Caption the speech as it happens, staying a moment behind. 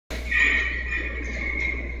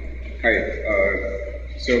Hi,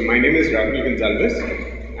 so my name is Rahul Gonsalves,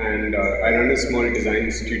 and I run a small design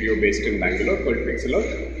studio based in Bangalore called Pixelogue.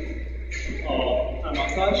 I'm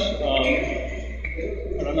Aakash.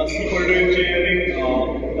 I run a sequel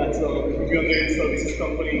engineering. That's a Ruby on Rails services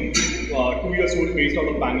company, 2 years old, based out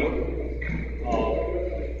of Bangalore.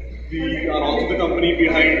 We are also the company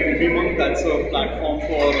behind Rubymonk. That's a platform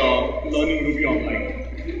for learning Ruby online,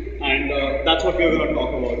 and that's what we are going to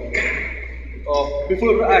talk about.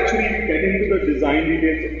 Before we actually get into the design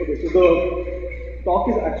details, okay, so the talk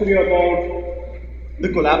is actually about the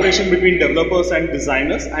collaboration between developers and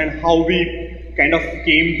designers and how we kind of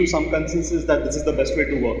came to some consensus that this is the best way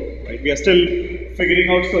to work. Right? We are still figuring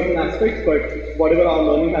out certain aspects, but whatever our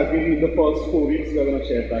learning has been in the first 4 weeks, we are going to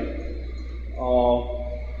share that.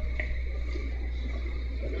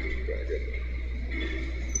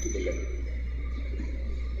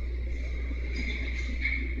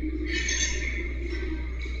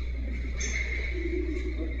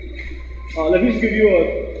 Let me just give you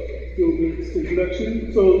a 2 minutes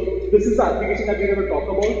introduction. So this is the application that we're going to talk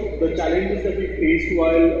about. The challenges that we faced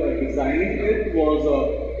while designing it was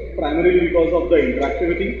primarily because of the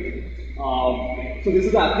interactivity. So this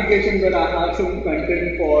is the application where I have some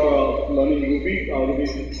content for learning Ruby. Ruby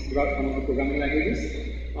is one of the programming languages.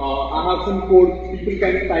 I have some code. People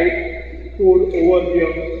can type code over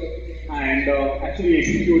here and actually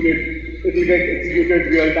execute it. It will get executed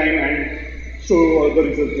real time and show the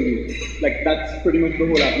results to you. Like that's pretty much the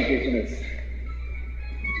whole application is.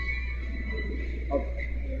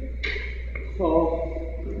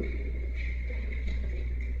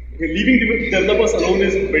 Leaving developers alone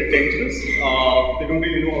is a bit dangerous. They don't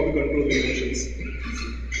really know how to control their emotions.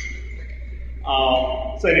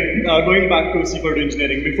 So anyway, going back to sequel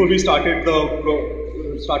engineering, before we started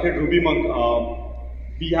Rubymonk,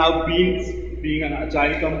 we have been being an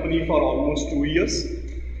agile company for almost 2 years.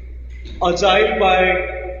 Agile by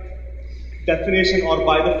definition or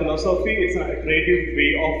by the philosophy, it's an iterative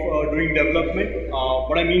way of doing development.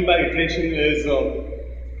 What I mean by iteration is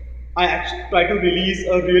I actually try to release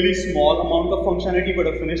a really small amount of functionality, but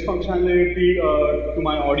a finished functionality to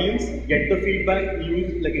my audience, get the feedback,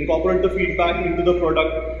 incorporate the feedback into the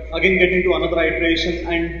product, again get into another iteration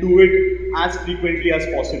and do it as frequently as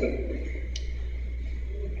possible.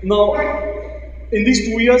 Now, in these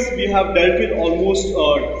 2 years, we have dealt with almost,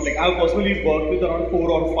 I've personally worked with around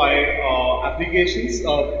 4 or 5 applications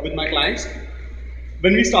with my clients.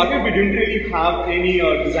 When we started, we didn't really have any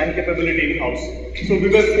design capability in-house. So we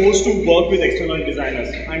were forced to work with external designers.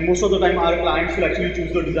 And most of the time, our clients will actually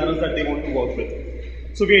choose the designers that they want to work with.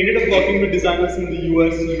 So we ended up working with designers in the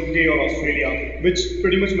US, UK, or Australia, which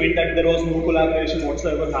pretty much meant that there was no collaboration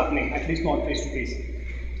whatsoever happening, at least not face-to-face.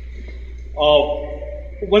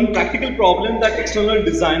 One practical problem that external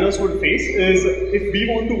designers would face is if we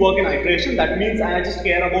want to work in iteration, that means I just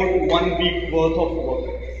care about 1 week worth of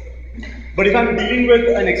work. But if I'm dealing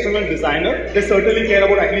with an external designer, they certainly care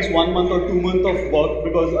about at least 1 month or 2 months of work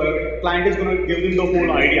because a client is going to give them the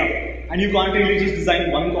whole idea. And you can't really just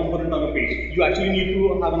design one component on a page. You actually need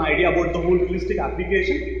to have an idea about the whole realistic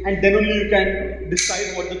application, and then only you can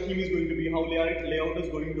decide what the theme is going to be, how layout is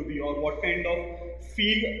going to be, or what kind of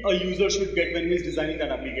feel a user should get when he's designing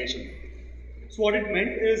that application. So what it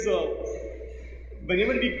meant is,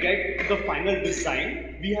 whenever we get the final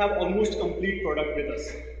design, we have almost complete product with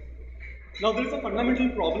us. Now there is a fundamental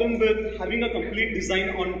problem with having a complete design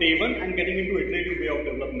on day one and getting into iterative way of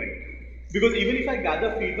development. Because even if I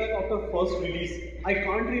gather feedback after first release, I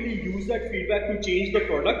can't really use that feedback to change the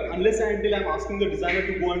product unless and until I'm asking the designer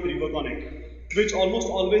to go and rework on it, which almost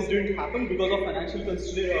always didn't happen because of financial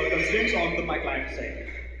constraints on my client side.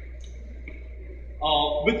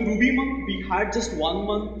 With Rubymonk, we had just 1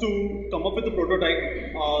 month to come up with a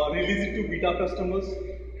prototype, release it to beta customers,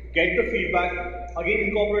 get the feedback, again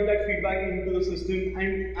incorporate that feedback into the system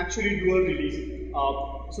and actually do a release.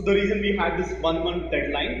 So the reason we had this 1 month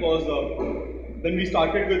deadline was when we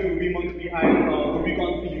started with Rubymonk, we had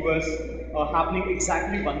RubyConf US happening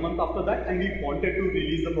exactly 1 month after that, and we wanted to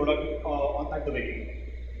release the product at the beginning.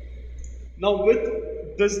 Now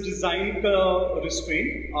with this design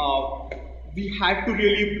restraint, we had to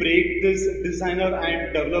really break this designer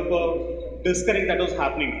and developer disconnect that was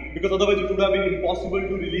happening, because otherwise it would have been impossible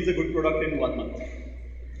to release a good product in 1 month.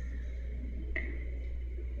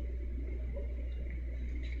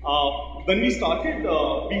 When we started,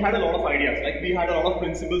 we had a lot of ideas. Like we had a lot of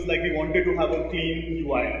principles. Like we wanted to have a clean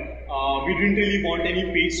UI. We didn't really want any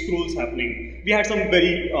page scrolls happening. We had some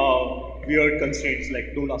very weird constraints.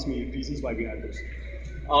 Like don't ask me reasons why we had those.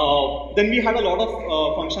 Then we had a lot of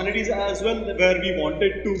functionalities as well, where we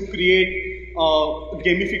wanted to create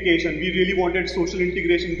gamification. We really wanted social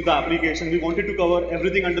integration into the application. We wanted to cover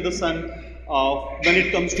everything under the sun when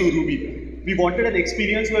it comes to Ruby. We wanted an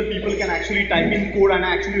experience where people can actually type in code and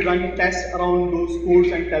actually run tests around those codes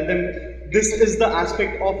and tell them this is the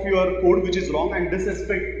aspect of your code which is wrong and this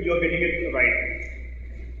aspect you're getting it right.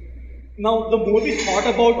 Now, the more we thought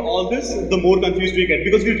about all this, the more confused we get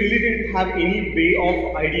because we really didn't have any way of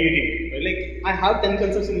ideating. Right? Like, I have 10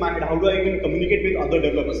 concepts in my head. How do I even communicate with other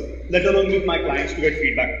developers, let alone with my clients to get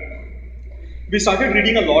feedback? We started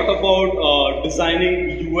reading a lot about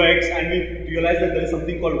designing UX, and we realized that there is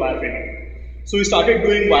something called wireframing. So we started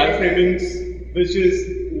doing wireframings,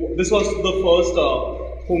 this was the first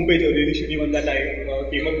homepage, a really shitty one that I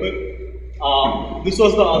came up with. This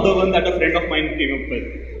was the other one that a friend of mine came up with.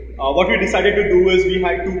 What we decided to do is we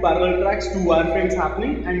had 2 parallel tracks, 2 wireframes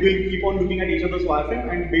happening, and we'll keep on looking at each other's wireframe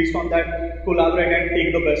and based on that collaborate and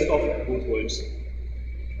take the best of both worlds.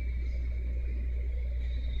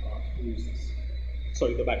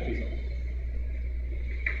 Sorry, the battery's on.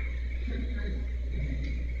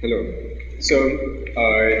 Hello. So,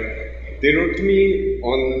 they wrote to me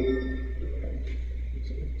on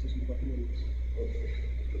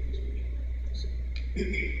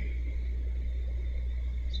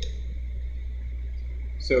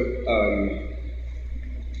So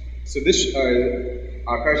this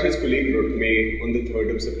Aakash's colleague wrote me on the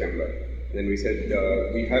 3rd of September. Then we said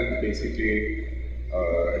we have basically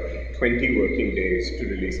 20 working days to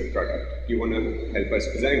release a product. Do you want to help us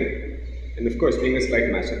design it? And of course, being a slight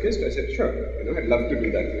masochist, I said sure. I'd love to do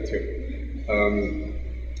that with you.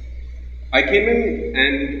 I came in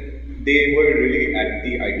and they were really at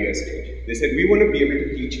the idea stage. They said we want to be able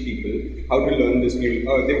to teach people how to learn this new.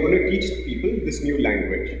 They want to teach people this new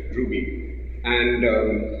language, Ruby, and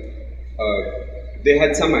they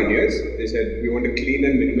had some ideas. They said we want a clean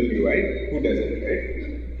and minimal UI. Who doesn't, right?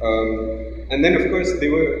 And then of course they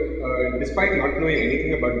were, despite not knowing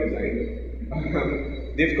anything about design,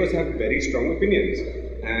 they of course have very strong opinions.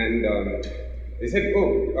 And they said,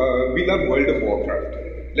 oh, we love World of Warcraft.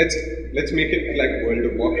 Let's make it like World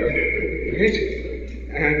of Warcraft, right?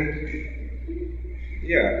 And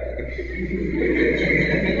yeah.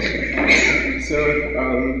 So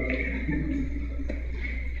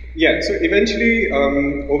eventually,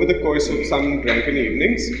 over the course of some drunken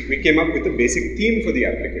evenings, we came up with a basic theme for the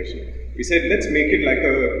application. We said, let's make it like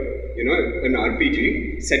an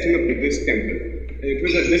RPG set in a Buddhist temple. It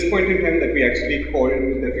was at this point in time that we actually we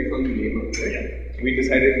found the name of it. Yeah. We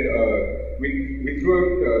decided, we threw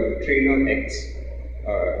out Trainer X.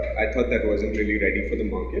 I thought that wasn't really ready for the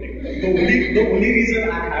market. The only reason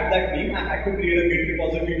I had that name, I had to create a Git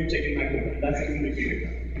repository to check in my code. That's the only reason.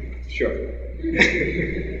 Sure.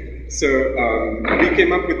 So we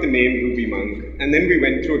came up with the name Rubymonk, and then we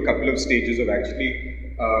went through a couple of stages of actually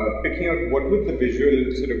picking out what would the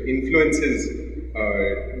visual sort of influences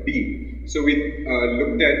be. So we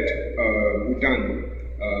looked at Bhutan,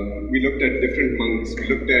 we looked at different monks, we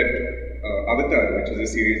looked at Avatar, which is a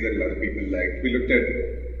series that a lot of people liked. We looked at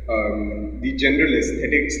the general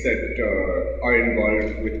aesthetics that are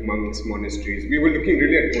involved with monks, monasteries. We were looking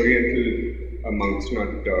really at Oriental monks,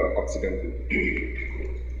 not Occidental.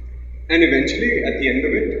 And eventually, at the end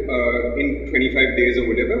of it, in 25 days or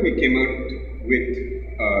whatever, we came out with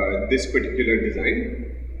this particular design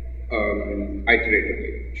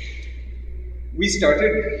iteratively. We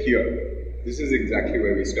started here. This is exactly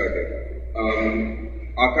where we started.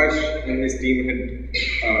 Aakash and his team had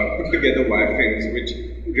put together wireframes which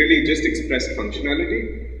really just expressed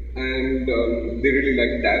functionality, and they really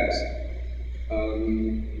liked tabs.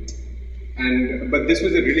 But this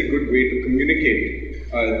was a really good way to communicate.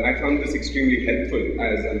 I found this extremely helpful,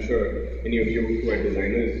 as I'm sure any of you who are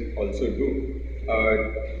designers also do,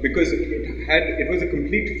 because it was a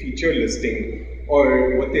complete feature listing,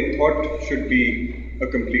 or what they thought should be a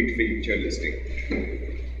complete feature listing.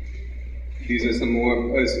 These are some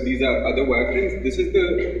more, these are other wireframes. This is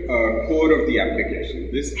the core of the application.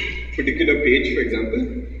 This particular page, for example,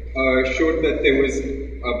 showed that there was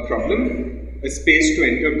a problem, a space to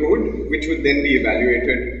enter code, which would then be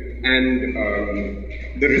evaluated and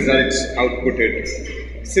the results outputted,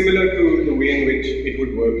 similar to the way in which it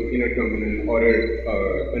would work in a terminal or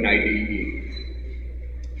an IDE.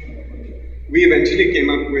 We eventually came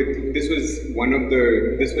up with, this was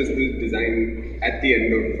the design at the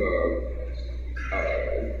end of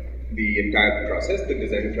the entire process, the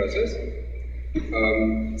design process.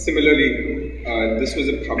 Similarly, this was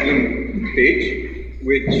a problem page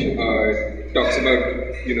which talks about,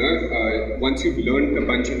 once you've learned a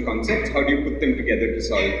bunch of concepts, how do you put them together to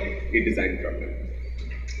solve a design problem.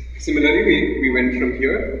 Similarly, we went from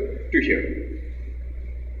here to here.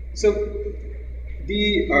 So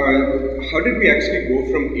How did we actually go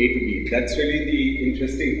from A to B? That's really the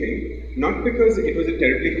interesting thing. Not because it was a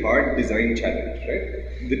terribly hard design challenge,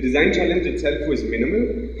 right? The design challenge itself was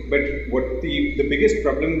minimal, but what the biggest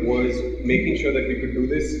problem was making sure that we could do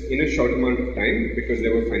this in a short amount of time, because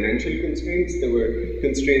there were financial constraints, there were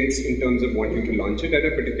constraints in terms of wanting to launch it at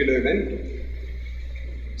a particular event.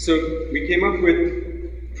 So we came up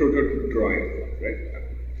with prototype drawing, right?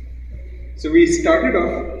 So we started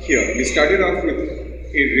off here. We started off with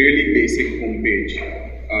a really basic homepage.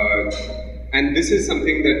 And this is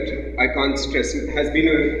something that I can't stress. It has been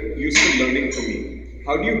a useful learning for me.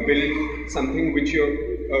 How do you build something which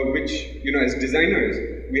as designers,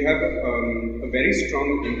 we have a very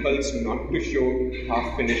strong impulse not to show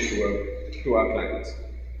half-finished work to our clients.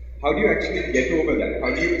 How do you actually get over that? How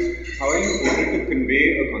are you able to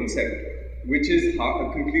convey a concept which is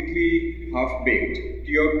completely half-baked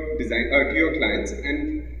to your clients,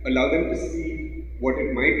 and allow them to see what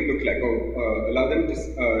it might look like, or allow them to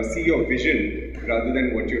see your vision rather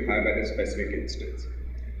than what you have at a specific instance.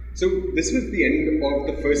 So this was the end of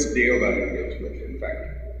the first day of our engagement, in fact.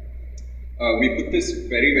 We put this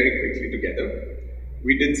very, very quickly together.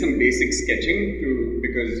 We did some basic sketching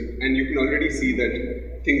and you can already see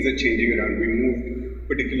that things are changing around. We moved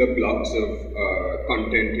particular blocks of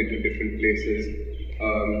content into different places.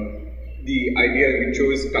 The idea, we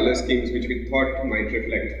chose color schemes which we thought might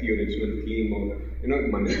reflect the original theme of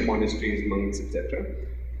monasteries, monks, etc.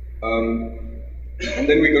 And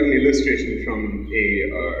then we got an illustration from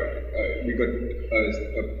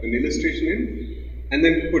an illustration in, and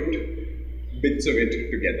then put bits of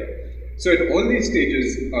it together. So at all these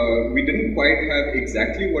stages, we didn't quite have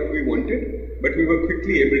exactly what we wanted, but we were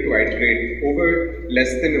quickly able to iterate over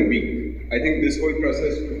less than a week. I think this whole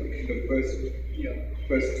process took the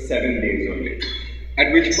first 7 days only.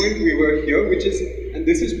 At which point we were here, and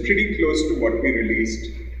this is pretty close to what we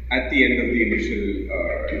released at the end of the initial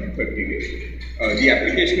 30 days. The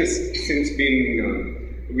application has since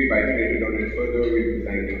been, we've iterated on it further, we've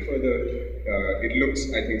designed it further. It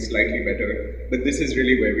looks, I think, slightly better, but this is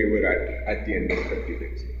really where we were at the end of 30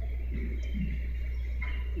 days.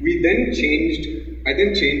 I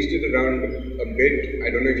then changed it around a bit. I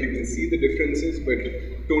don't know if you can see the differences, but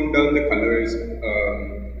toned down the colors,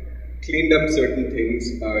 cleaned up certain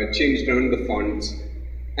things, changed around the fonts.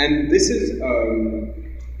 And this is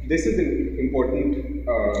an important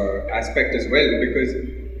aspect as well, because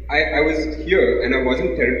I was here and I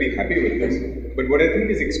wasn't terribly happy with this. But what I think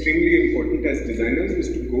is extremely important as designers is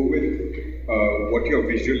to go with what your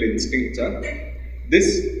visual instincts are.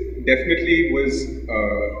 This definitely was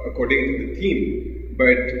according to the theme,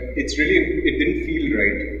 but it didn't feel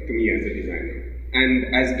right to me as a designer.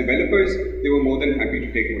 And as developers, they were more than happy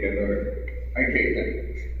to take whatever I gave them.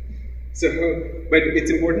 So, but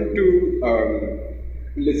it's important to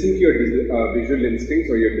listen to your visual instincts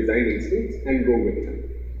or your design instincts and go with them.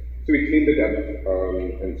 So we cleaned it up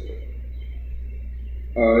and stuff.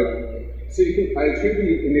 I'll show you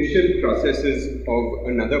the initial processes of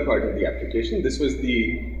another part of the application. This was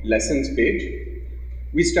the lessons page.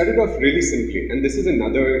 We started off really simply, and this is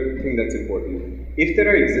another thing that's important. If there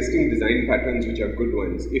are existing design patterns which are good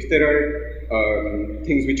ones, if there are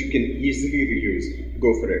things which you can easily reuse,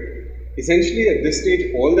 go for it. Essentially, at this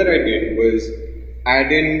stage, all that I did was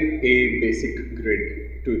add in a basic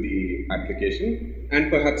grid to the application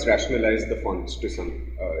and perhaps rationalize the fonts to some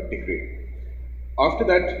degree. After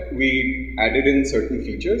that, we added in certain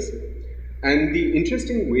features, and the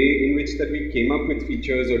interesting way in which that we came up with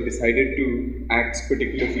features or decided to axe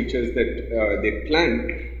particular features that they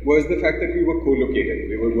planned was the fact that we were co-located.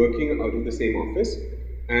 We were working out of the same office,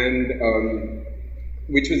 and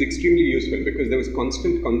which was extremely useful because there was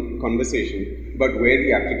constant conversation about where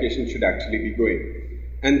the application should actually be going.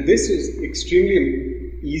 And this is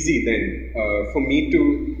extremely easy then for me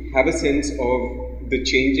to have a sense of the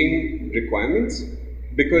changing requirements,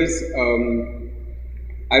 because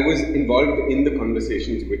I was involved in the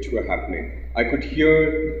conversations which were happening. I could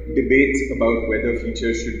hear debates about whether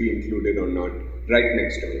features should be included or not right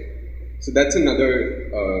next to me. So that's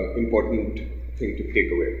another important thing to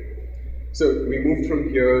take away. So we moved from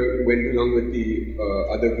here, went along with the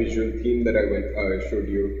other visual theme that I showed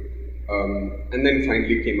you, and then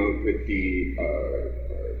finally came out with the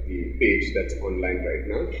page that's online right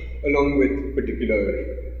now, along with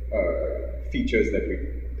particular features that we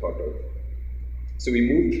thought of. So we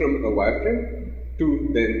moved from a wireframe to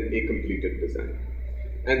then a completed design.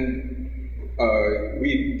 And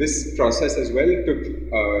this process as well took,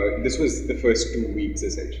 this was the first 2 weeks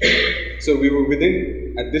essentially. So we were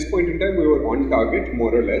at this point in time, we were on target,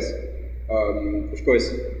 more or less. Of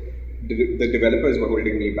course, the developers were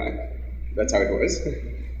holding me back. That's how it was,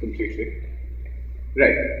 completely.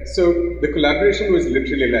 Right. So the collaboration was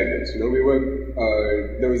literally like this. We were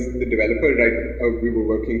there was the developer we were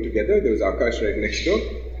working together. There was Aakash right next door,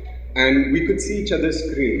 and we could see each other's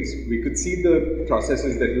screens. We could see the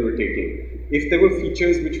processes that we were taking. If there were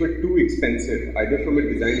features which were too expensive, either from a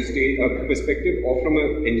design perspective or from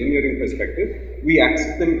an engineering perspective, we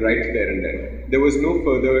accessed them right there and then. There was no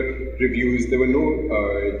further reviews. There were no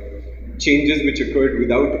changes which occurred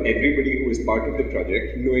without everybody who was part of the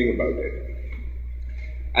project knowing about it.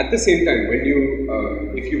 At the same time, when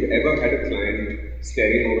if you've ever had a client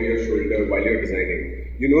staring over your shoulder while you're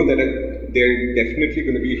designing, you know that there's definitely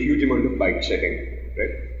going to be a huge amount of bike shedding,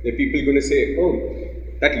 right? There are people going to say, oh,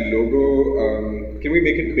 that logo, can we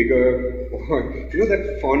make it bigger? Or,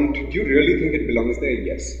 that font, do you really think it belongs there?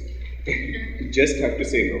 Yes. You just have to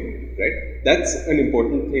say no, right? That's an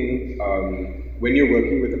important thing when you're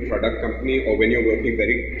working with a product company or when you're working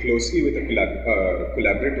very closely with a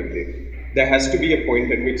collaboratively. There has to be a point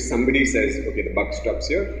at which somebody says, okay, the buck stops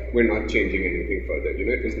here, we're not changing anything further.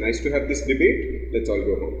 It was nice to have this debate, let's all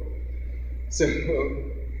go home. So,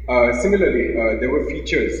 similarly, there were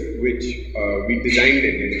features which we designed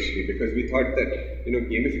in initially because we thought that,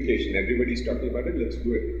 gamification, everybody's talking about it, let's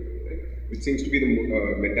do it. Right? Which seems to be the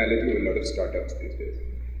mentality of a lot of startups these days.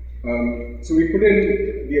 So we put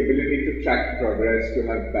in the ability to track progress, to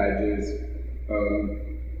have badges.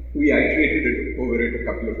 We iterated it over it a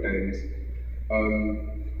couple of times.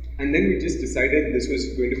 And then we just decided this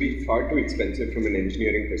was going to be far too expensive from an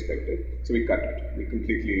engineering perspective. So we cut it. We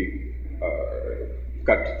completely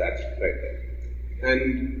cut that right there.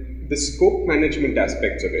 And the scope management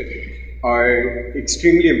aspects of it are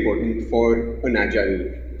extremely important for an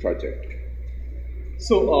agile project.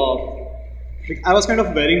 So, I was kind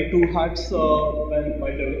of wearing two hats while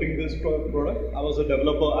developing this product. I was a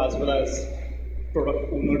developer as well as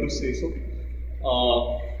product owner, to say so.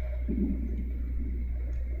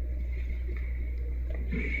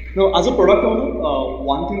 Now, as a product owner,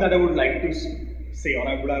 one thing that I would like to say, or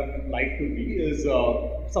I would have liked to be, is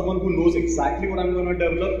someone who knows exactly what I'm going to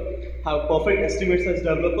develop, have perfect estimates as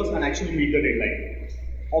developers, and actually meet the deadline.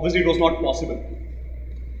 Obviously, it was not possible.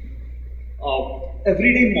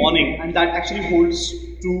 Every day morning, and that actually holds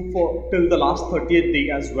true till the last 30th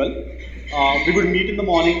day as well. We would meet in the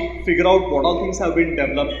morning, figure out what all things have been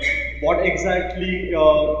developed, what exactly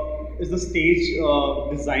is the stage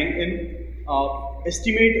designed in,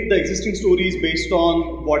 estimate the existing stories based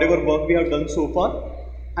on whatever work we have done so far,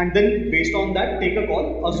 and then based on that take a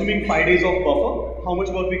call, assuming 5 days of buffer, how much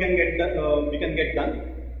work we can get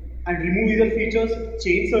done, and remove either features,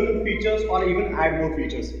 change certain features, or even add more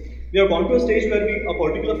features. We have gone to a stage where a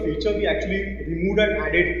particular feature we actually removed and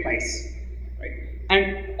added twice, right?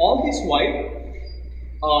 And all this while,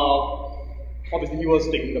 obviously he was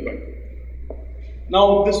taking the brunt.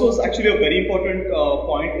 Now, this was actually a very important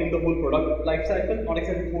point in the whole product life cycle, not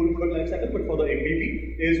exactly whole product life cycle, but for the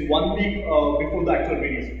MVP, is 1 week before the actual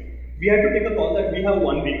release. We had to take a call that we have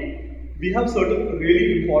 1 week. We have certain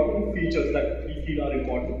really important features that we feel are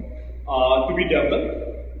important to be developed.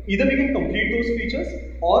 Either we can complete those features,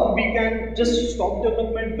 or we can just stop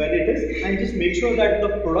development where it is and just make sure that the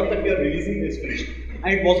product that we are releasing is finished.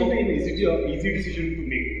 And it wasn't an easy decision to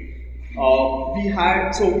make. We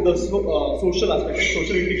had the social aspect,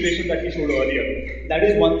 social integration that we showed earlier. That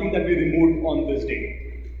is one thing that we removed on this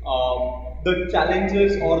day. The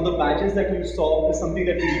challenges or the badges that you saw is something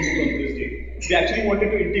that we removed on this day. We actually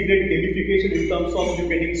wanted to integrate gamification in terms of you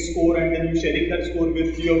getting score and then you sharing that score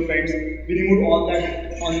with your friends. We removed all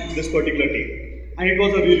that on this particular day, and it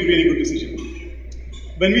was a really, really good decision.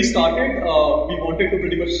 When we started, we wanted to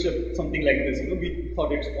pretty much ship something like this. We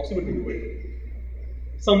thought it's possible to do it.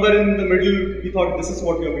 Somewhere in the middle, we thought this is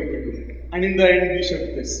what we are going to do, and in the end, we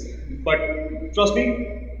shipped this. But trust me,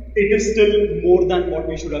 it is still more than what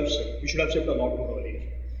we should have shipped. We should have shipped a lot more earlier.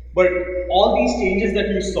 But all these changes that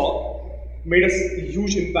you saw made us a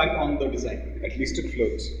huge impact on the design. At least it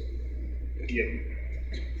floats. Yeah.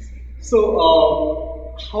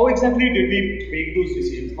 So, how exactly did we make those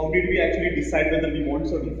decisions? How did we actually decide whether we want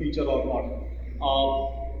certain feature or not?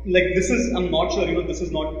 I'm not sure, this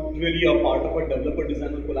is not really a part of a developer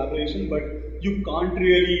designer collaboration, but you can't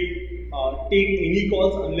really take any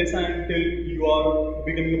calls unless and until you are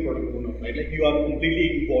becoming a product owner, right? Like you are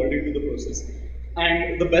completely involved into the process.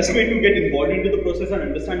 And the best way to get involved into the process and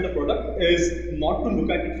understand the product is not to look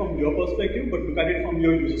at it from your perspective, but look at it from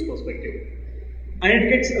your user's perspective. And it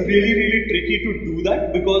gets really, really tricky to do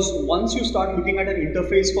that because once you start looking at an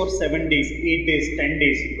interface for 7 days, 8 days, 10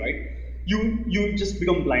 days, right? you just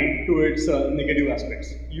become blind to its negative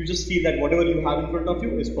aspects. You just feel that whatever you have in front of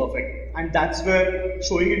you is perfect, and that's where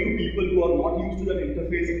showing it to people who are not used to that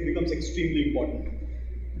interface becomes extremely important.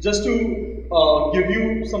 Just to give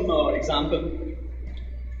you some example,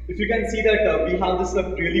 if you can see that we have this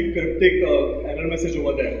really cryptic error message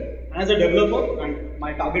over there. And as a developer, and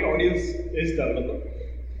my target audience is developer,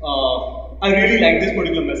 I really like this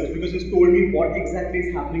particular message because it's told me what exactly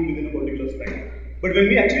is happening within a particular spec. But when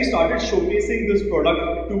we actually started showcasing this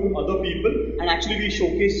product to other people, and actually we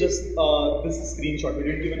showcased just this screenshot, we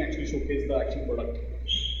didn't even actually showcase the actual product.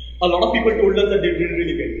 A lot of people told us that they didn't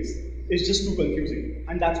really get this. It's just too confusing,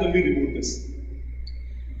 and that's when we removed this.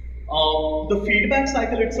 The feedback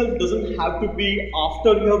cycle itself doesn't have to be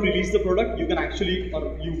after you have released the product. You can actually,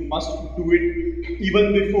 or you must do it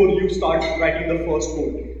even before you start writing the first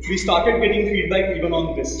code. We started getting feedback even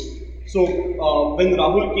on this. So when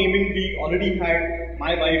Rahul came in, we already had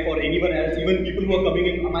my wife or anyone else, even people who are coming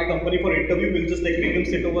in my company for interview, we'll just like make them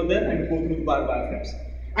sit over there and go through the wireframes.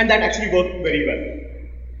 And that actually worked very well.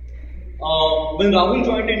 When Rahul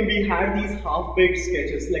joined in, we had these half-baked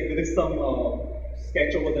sketches, like there is some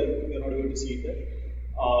sketch over there, you're not able to see it there.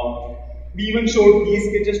 We even showed these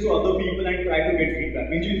sketches to other people and tried to get feedback.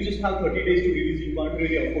 Means you just have 30 days to release, you can't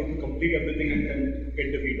really afford to complete everything and then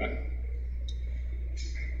get the feedback.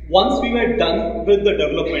 Once we were done with the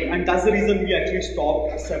development, and that's the reason we actually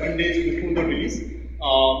stopped 7 days before the release,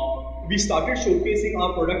 we started showcasing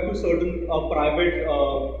our product to certain private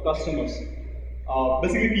customers.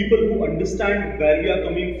 Basically people who understand where we are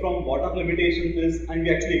coming from, what our limitation is, and we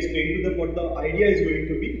actually explain to them what the idea is going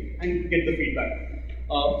to be and get the feedback.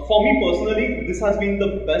 For me personally, this has been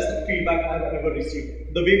the best feedback I've ever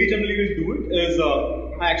received. The way we generally will do it is,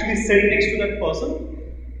 I actually sit next to that person,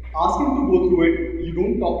 ask him to go through it, you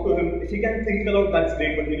don't talk to him. If he can think aloud, that's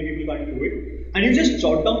great, but many people can't do it. And you just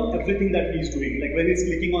jot down everything that he's doing. Like when he's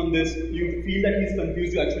clicking on this, you feel that he's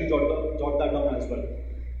confused, you actually jot that down as well.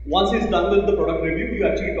 Once he's done with the product review, you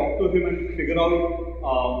actually talk to him and figure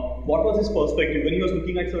out what was his perspective. When he was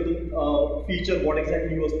looking at certain feature, what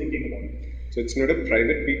exactly he was thinking about. So it's not a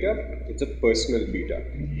private beta, it's a personal beta.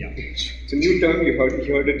 Yeah. It's a new term, you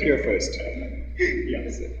heard it here first.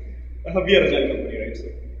 Yes. We are a agile company, right? So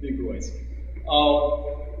we improvise.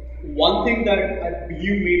 One thing that I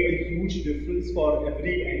believe made a huge difference for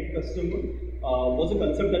every end customer was a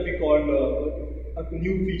concept that we called a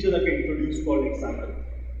new feature that we introduced called example.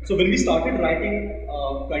 So when we started writing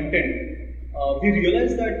content, we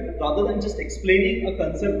realized that rather than just explaining a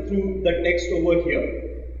concept through the text over here,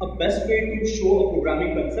 a best way to show a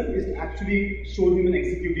programming concept is to actually show him an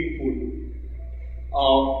executing code.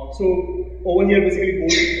 So over here, basically,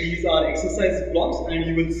 these are exercise blocks, and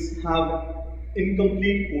you will have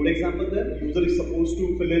incomplete code example there. User is supposed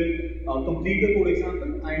to fill in, complete the code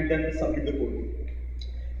example, and then submit the code.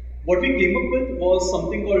 What we came up with was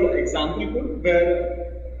something called example code, where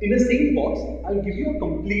in the same box, I'll give you a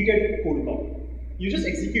completed code block. You just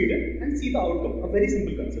execute it and see the outcome. A very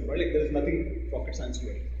simple concept, right? Like there is nothing rocket science to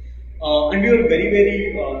it. And we were very,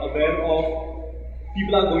 very aware of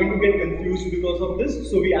people are going to get confused because of this.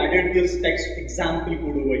 So we added this text example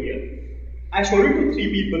code over here. I showed it to 3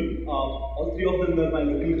 people. All 3 of them were my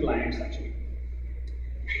local clients actually.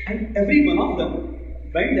 And every one of them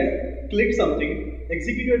went there, clicked something,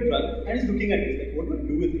 executed run, and is looking at this. Like, what do I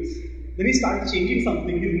do with this? Then he starts changing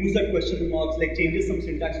something, he removes that question marks, like changes some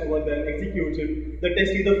syntax over there, executes it, the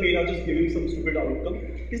test either fail or just give him some stupid outcome.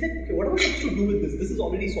 He's like, okay, what am I supposed to do with this? This is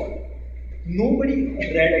already solved. Nobody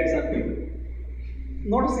read example.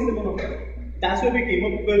 Not a single one of them. That's where we came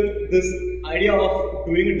up with this idea of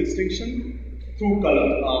doing a distinction through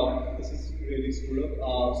color. This is really screwed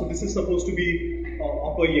up. So this is supposed to be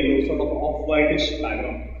of a yellow, sort of off-whitish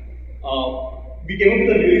background. We came up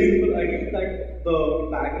with a really simple idea that the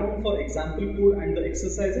background for example code and the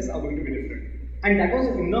exercises are going to be different. And that was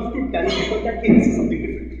enough to tell people that, hey, this is something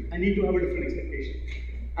different. I need to have a different expectation.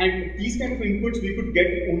 And these kind of inputs we could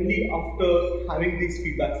get only after having these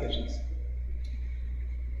feedback sessions.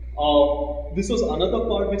 This was another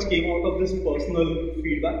part which came out of this personal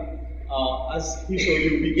feedback. As he showed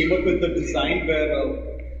you, we came up with the design where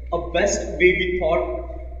a best way we thought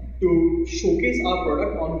to showcase our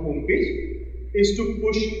product on homepage is to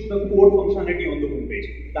push the code functionality on the homepage.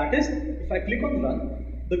 That is, if I click on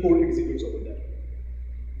run, the code executes over there.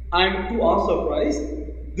 And to our surprise,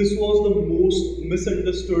 this was the most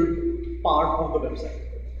misunderstood part of the website.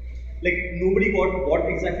 Like nobody got what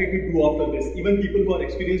exactly to do after this. Even people who are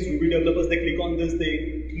experienced Ruby developers, they click on this,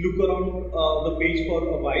 they look around the page for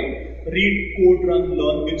a while, read code, run,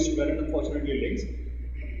 learn, which weren't unfortunately links.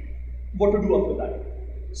 What to do after that?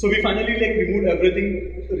 So we finally like removed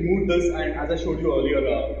everything, removed this, and as I showed you earlier,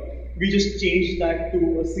 we just changed that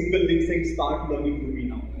to a single link saying start learning Ruby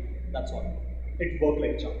now. That's all. It worked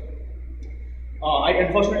like charm. I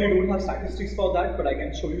unfortunately don't have statistics for that, but I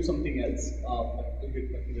can show you something else. I'll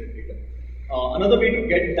get back to that later. Another way to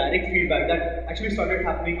get direct feedback that actually started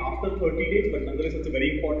happening after 30 days, but nonetheless it's a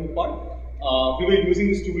very important part. We were using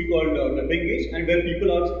this tool called Webengage, and where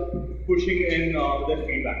people are pushing in their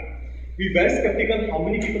feedback. We were skeptical how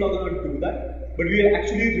many people are going to do that, but we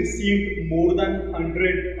actually received more than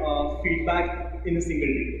 100 feedback in a single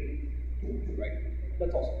day. Right?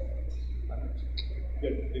 That's awesome.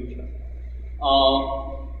 Good.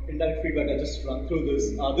 Indirect feedback, I'll just run through this.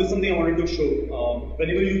 This is something I wanted to show.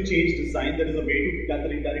 Whenever you change design, there is a way to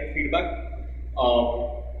gather indirect feedback.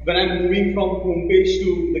 When I'm moving from home page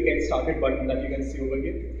to the Get Started button that you can see over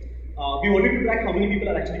here, we wanted to track how many people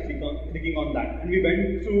are actually clicking on that. And we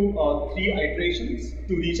went through 3 iterations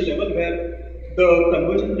to reach a level where the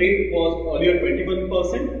conversion rate was earlier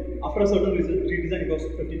 21%. After a certain redesign, it was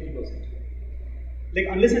 53%. Like,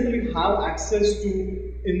 unless until you have access to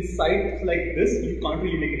insights like this, you can't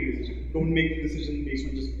really make any decision. Don't make decisions based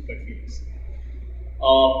on just gut feelings.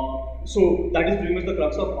 So that is pretty much the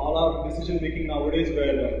crux of all our decision making nowadays,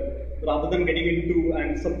 where rather than getting into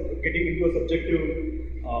a subjective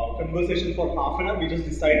conversation for half an hour, we just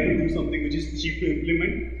decide to do something which is cheap to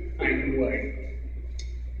implement and move ahead.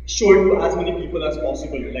 Show it to as many people as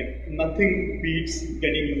possible. Like, nothing beats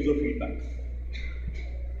getting user feedback.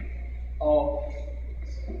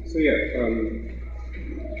 So yeah,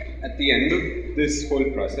 at the end of this whole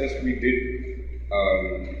process, we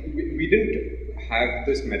didn't have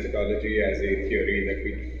this methodology as a theory that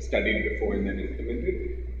we studied before and then implemented.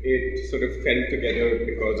 It sort of fell together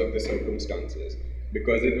because of the circumstances.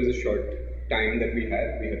 Because it was a short time that we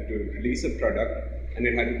had to release a product, and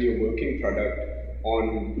it had to be a working product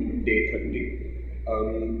on day 30.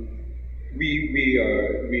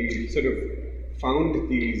 We sort of found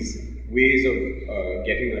these ways of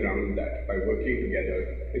getting around that by working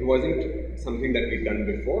together. It wasn't something that we'd done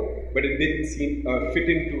before, but it did fit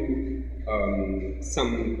into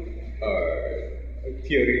some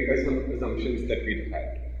theory or some assumptions that we'd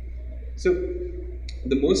had. So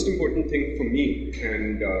the most important thing for me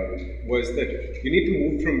was that you need to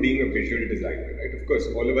move from being a visual designer, right? Of course,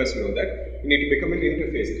 all of us know that. You need to become an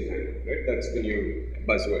interface designer, right? That's the new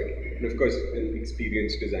buzzword. And of course, an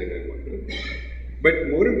experienced designer and whatnot. But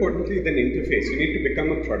more importantly than interface, you need to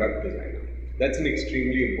become a product designer. That's an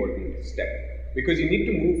extremely important step. Because you need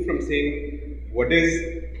to move from saying, what does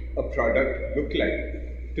a product look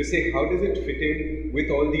like, to say, how does it fit in with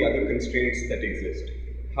all the other constraints that exist?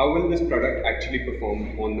 How will this product actually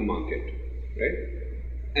perform on the market, right?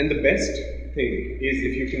 And the best thing is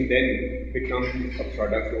if you can then become a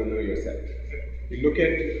product owner yourself. You look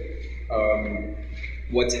at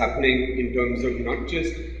what's happening in terms of not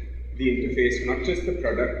just the interface, not just the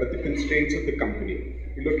product, but the constraints of the company.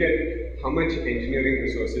 You look at how much engineering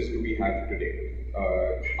resources do we have today?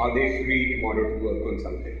 Are they free tomorrow to work on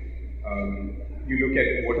something? You look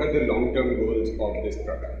at what are the long-term goals of this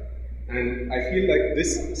product. And I feel like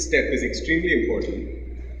this step is extremely important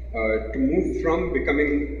to move from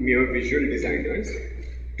becoming mere visual designers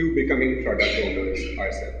to becoming product owners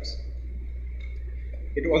ourselves.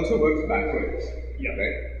 It also works backwards,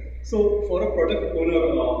 right? So for a product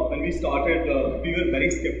owner, when we started, we were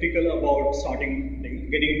very skeptical about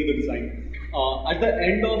getting into the design. At the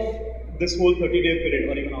end of this whole 30-day period,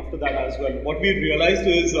 or even after that as well, what we realized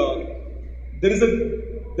is there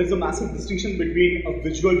is a massive distinction between a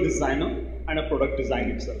visual designer and a product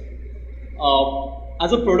design itself.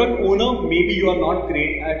 As a product owner, maybe you are not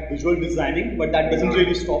great at visual designing, but that doesn't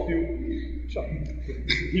really stop you. Sure.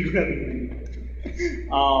 You do have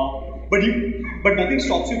but nothing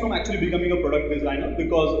stops you from actually becoming a product designer,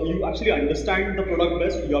 because you actually understand the product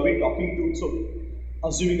best. You have been talking to, so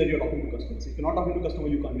assuming that you're talking to customers. If you're not talking to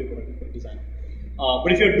customers, you can't be a product designer.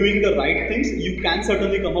 But if you're doing the right things, you can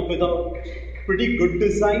certainly come up with a pretty good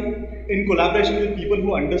design in collaboration with people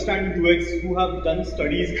who understand UX, who have done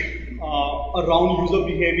studies around user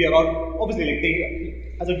behavior, or obviously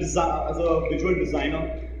like as a visual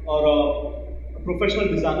designer or a professional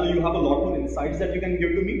designer, you have a lot more insights that you can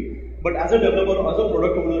give to me. But as a developer or as a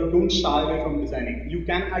product owner, don't shy away from designing. You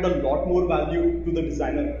can add a lot more value to the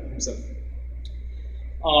designer himself.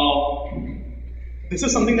 This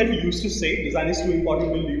is something that we used to say, design is too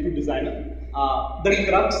important, will lead to designer. The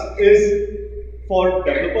crux is for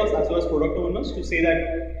developers as well as product owners to say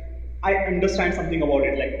that I understand something about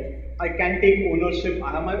it. Like, I can take ownership,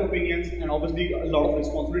 I have my opinions, and obviously a lot of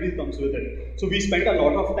responsibility comes with it. So we spent a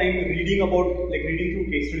lot of time reading through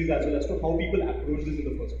case studies as well as to how people approach this in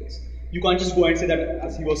the first place. You can't just go and say that,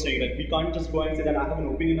 as he was saying, that we can't just go and say that I have an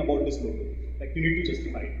opinion about this logo. Like, you need to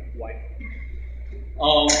justify it. Why?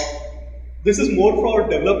 This is more for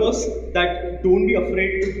developers that don't be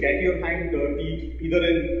afraid to get your hand dirty, either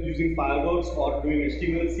in using fireworks or doing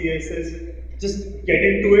HTML, CSS. Just get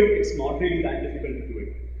into it. It's not really that difficult to do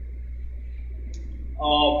it.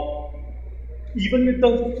 Even with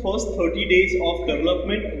the first 30 days of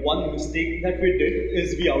development, one mistake that we did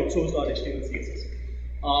is we outsourced our HTML, CSS.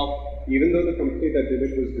 Even though the company that did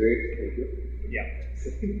it was great, thank you. Yeah.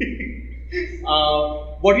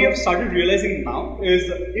 What we have started realizing now is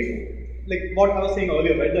like what I was saying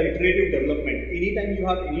earlier, right? The iterative development. Anytime you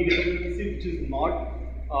have any dependency which is not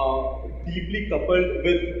deeply coupled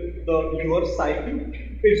with your cycle,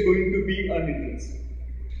 it's going to be a hindrance.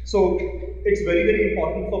 So it's very, very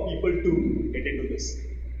important for people to get into this.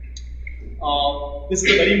 This is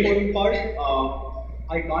a very important part.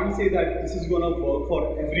 I can't say that this is going to work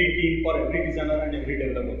for every team, for every designer and every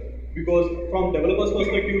developer. Because from developer's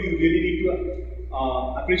perspective, you really need to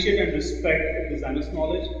appreciate and respect designer's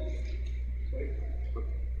knowledge. Sorry.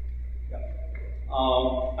 Yeah.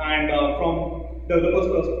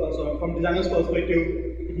 From designer's perspective,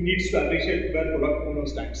 he needs to appreciate where product owner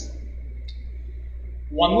stands.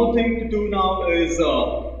 One more thing to do now is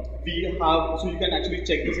we have, so you can actually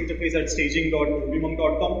check this interface at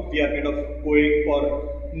staging.rubymonk.com. We are kind of going for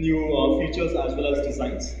new features as well as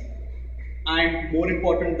designs. And more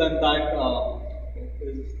important than that,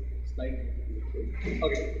 is slide.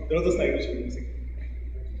 Okay, there was a slide which was missing.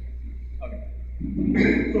 Okay.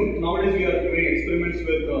 So nowadays we are doing experiments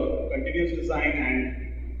with continuous design and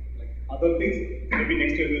other things. Maybe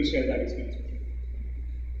next year we'll share that experience with you.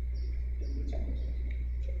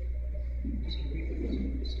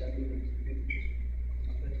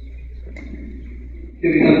 Do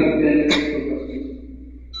we have 10 minutes for questions?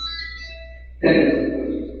 10 minutes for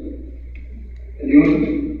questions. Anyone?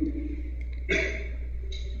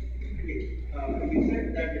 You said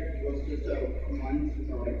that it was just a month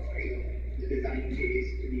sort of the design phase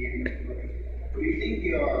to the end of the project. Do you think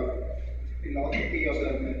your philosophy of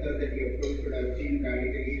the method that you approach could have changed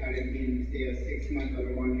radically had it been, say, a 6-month or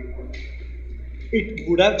a 1-year project? It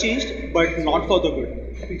would have changed, but not for the good.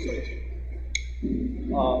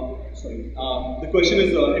 Sorry. The question is,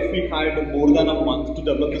 if we had more than a month to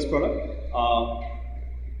develop this product,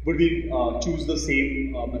 would we choose the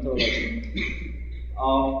same methodology?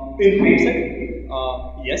 In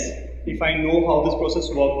hindsight, yes. If I know how this process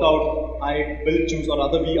worked out, I will choose, or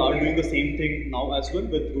rather we are doing the same thing now as well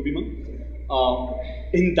with Rubymonk.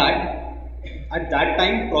 At that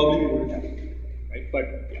time, probably we wouldn't have, right? But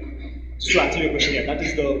yeah. So to answer your question, yeah, that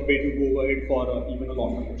is the way to go ahead for even a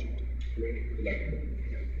longer project.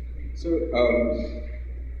 So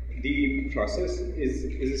the process is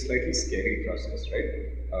a slightly scary process, right?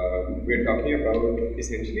 We're talking about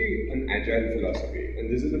essentially an agile philosophy, and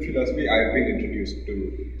this is a philosophy I've been introduced to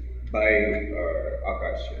by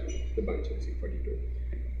Aakash and the bunch at C42.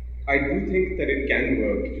 I do think that it can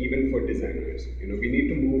work even for designers. You know, we need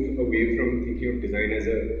to move away from thinking of design as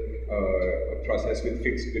a process with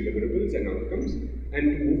fixed deliverables and outcomes, and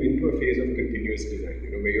to move into a phase of continuous design.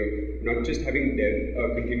 You know, where you're not just having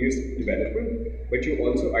continuous development, but you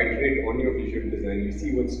also iterate on your visual design. You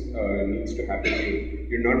see what needs to happen.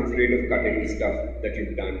 You're not afraid of cutting stuff that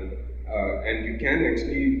you've done, and you can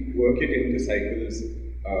actually work it into cycles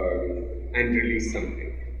and release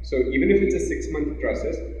something. So even if it's a 6-month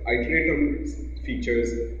process, iterate on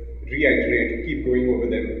features, reiterate, keep going over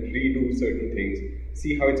them, redo certain things,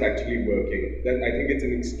 see how it's actually working. That I think it's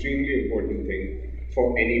an extremely important thing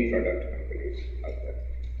for any product company out there.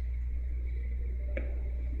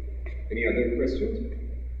 Any other questions?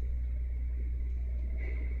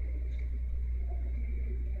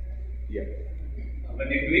 Yeah. When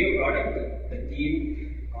you're doing a product, the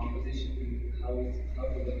team composition, how to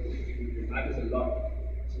work with it matters a lot.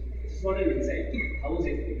 So it's not an insight. How is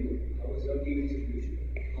it for you? How is your team execution?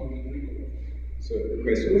 How do you do it? So the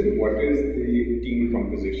question is, what is the team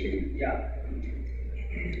composition? Yeah.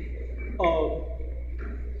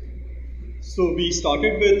 So we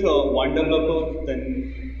started with one developer, then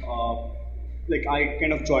like I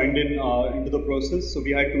kind of joined in into the process. So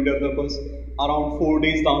we had 2 developers. Around 4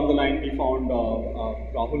 days down the line, we found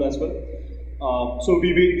Rahul as well. So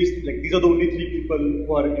these are the only 3 people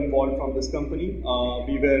who are involved from this company.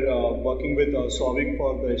 We were working with Souvik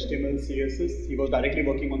for the HTML, CSS. He was directly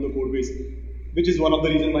working on the code base, which is one of the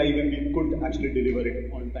reasons why even we could actually deliver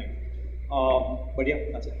it on time. But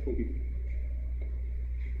yeah, that's it, 4 people.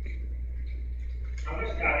 How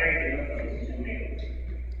much data is enough for decision making?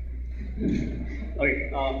 Okay,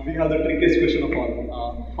 we have the trickiest question of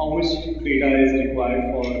all. How much data is required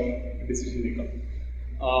for decision maker?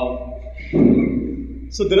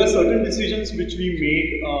 So there are certain decisions which we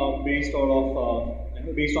make based on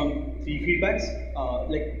 3 feedbacks,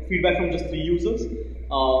 like feedback from just 3 users.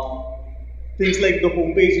 Things like the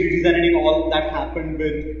homepage redesigning, all that happened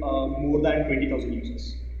with more than 20,000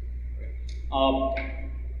 users.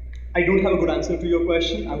 I don't have a good answer to your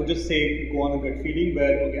question. I would just say go on a gut feeling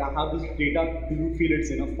where, okay, I have this data, do you feel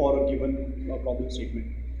it's enough for a given problem statement?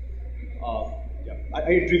 Yeah, I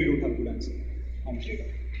really don't have a good answer on this data.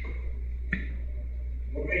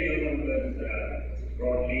 What are your numbers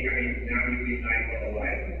broadly? I mean, now you've been live for a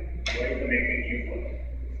while. What is the metric you follow?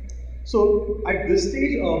 So at this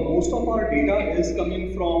stage, most of our data is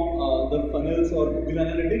coming from the funnels or Google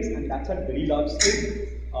Analytics, and that's at very large scale.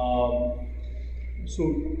 So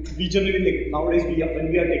we generally, like nowadays,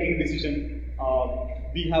 when we are taking decision,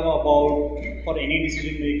 we have about, for any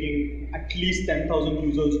decision making, at least 10,000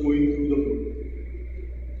 users going through the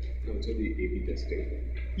flow. Also the A/B testing.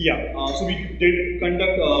 Yeah, so we did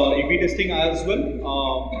conduct A/B testing as well.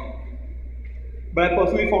 But I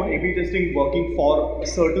personally found A/B testing working for a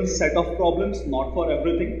certain set of problems, not for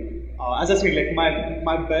everything. As I said, like my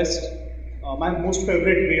most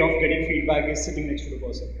favorite way of getting feedback is sitting next to the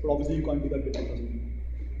person. But obviously, you can't do that with 10,000 people.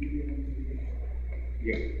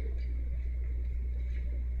 Yeah.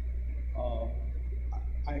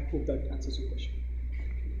 I hope that answers your question.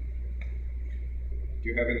 Do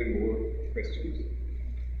you have any more questions?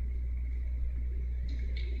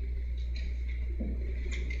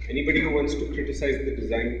 Anybody who wants to criticize the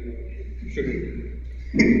design shouldn't.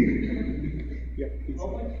 Yeah, please. How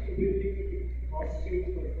much will it cost you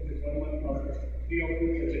for this 1 month process? 3 of you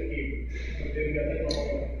as a team, but then the other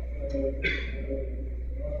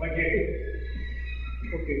budget.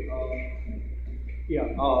 Okay. Yeah.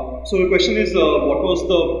 So the question is, what was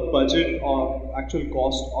the budget or actual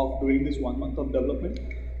cost of doing this 1 month of development?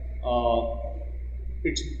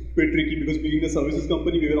 It's a bit tricky because being a services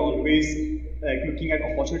company, we were always looking at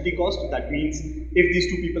opportunity cost. That means if these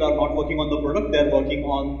 2 people are not working on the product, they're working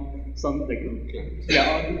on some clients.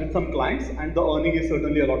 Yeah, with some clients, and the earning is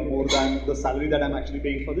certainly a lot more than the salary that I'm actually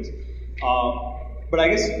paying for this. But I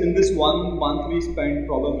guess in this 1 month, we spent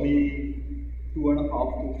probably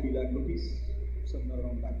 2.5 to 3 lakh rupees, somewhere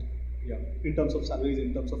around that. Yeah, in terms of salaries,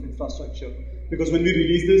 in terms of infrastructure. Because when we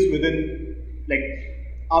released this, within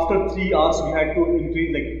after 3 hours, we had to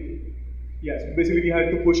increase yes, basically we had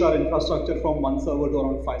to push our infrastructure from 1 server to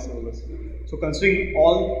around 5 servers. So considering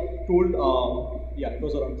all told, yeah, it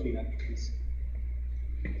was around 3 lakh rupees.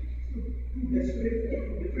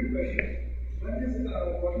 Different question. One is,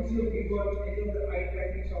 what is your viewpoint on any of the eye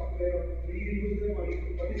tracking software, or do you use them, or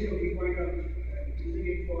what is your viewpoint on using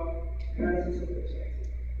it for analysis of websites?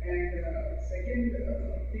 And second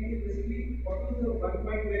thing is basically, what was the one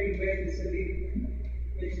point where you guys disagreed,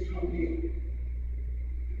 which is from you?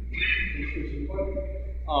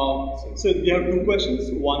 So we have 2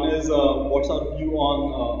 questions. One is what's our view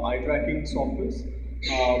on eye tracking softwares?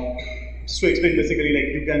 Just to explain, basically,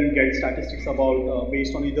 you can get statistics about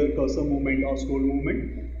based on either cursor movement or scroll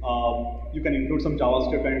movement. You can include some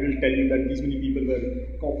JavaScript and it will tell you that these many people were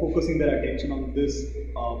focusing their attention on this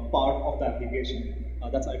part of the application.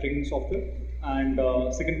 That's eye tracking software. And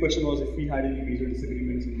second question was if we had any major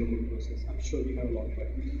disagreements in the whole process. I'm sure we have a lot of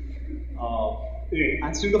questions. Anyway,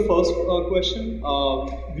 answering the first question,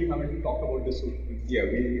 we haven't talked about this. Yeah,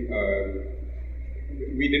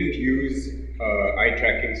 we didn't use eye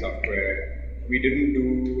tracking software. We did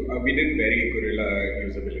very guerrilla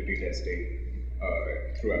usability testing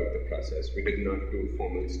throughout the process. We did not do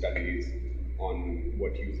formal studies on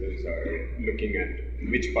what users are looking at,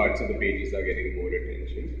 which parts of the pages are getting more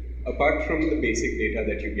attention. Apart from the basic data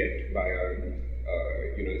that you get via,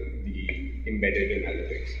 the embedded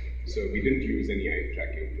analytics. So we didn't use any eye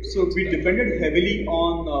tracking. So we depended heavily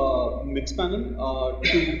on Mixpanel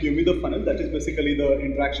to give me the funnel. That is basically the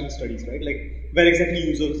interaction studies, right? Where exactly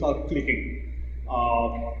users are clicking.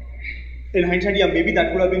 In hindsight, yeah, maybe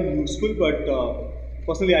that would have been useful, but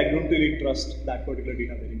personally, I don't really trust that particular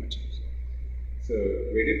data very much. So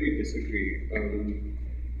where did we disagree?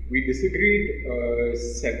 We disagreed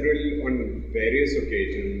several on various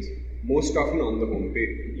occasions, most often on the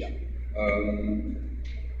homepage. Yeah.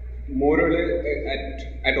 More or less,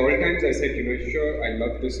 at all times I said, sure, I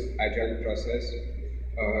love this agile process,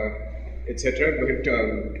 etc. But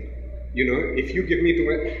if you give me too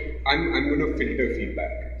much, I'm going to filter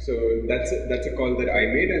feedback. So that's a call that I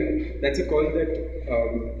made, and that's a call that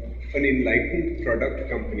an enlightened product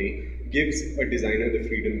company gives a designer the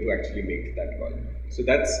freedom to actually make that call. So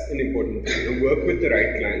that's an important thing. You know, work with the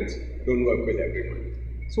right clients, don't work with everyone.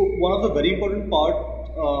 So one of the very important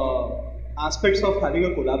aspects of having a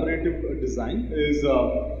collaborative design is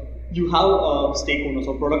you have stake owners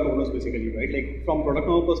or product owners basically, right? Like from product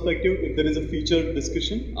owner perspective, if there is a feature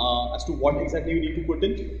discussion as to what exactly you need to put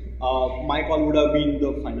in, my call would have been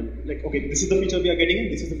the final. Like, okay, this is the feature we are getting in,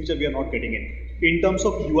 this is the feature we are not getting in. In terms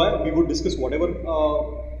of UI, we would discuss whatever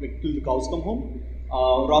like till the cows come home.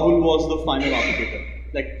 Rahul was the final arbitrator.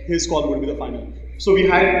 Like his call would be the final. So we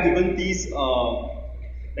had given these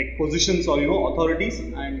like positions or authorities,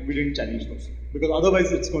 and we didn't challenge those because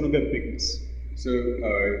otherwise it's going to be a big mess. So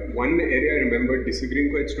one area I remember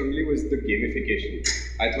disagreeing quite strongly was the gamification.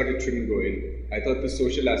 I thought it shouldn't go in. I thought the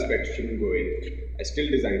social aspect shouldn't go in. I still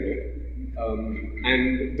designed it.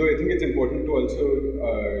 And though I think it's important to also,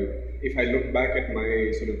 if I look back at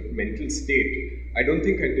my sort of mental state, I don't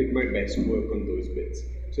think I did my best work on those bits.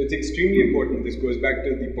 So it's extremely important. This goes back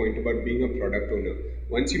to the point about being a product owner.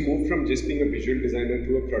 Once you move from just being a visual designer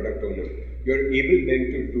to a product owner, you're able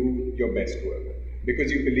then to do your best work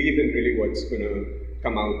because you believe in really what's going to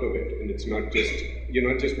come out of it, and it's not just you're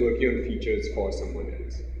not just working on features for someone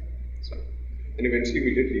else. So, and eventually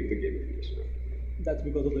we did leave the gamification. That's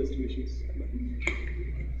because of the issues.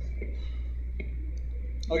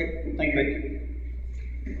 Okay, thank you.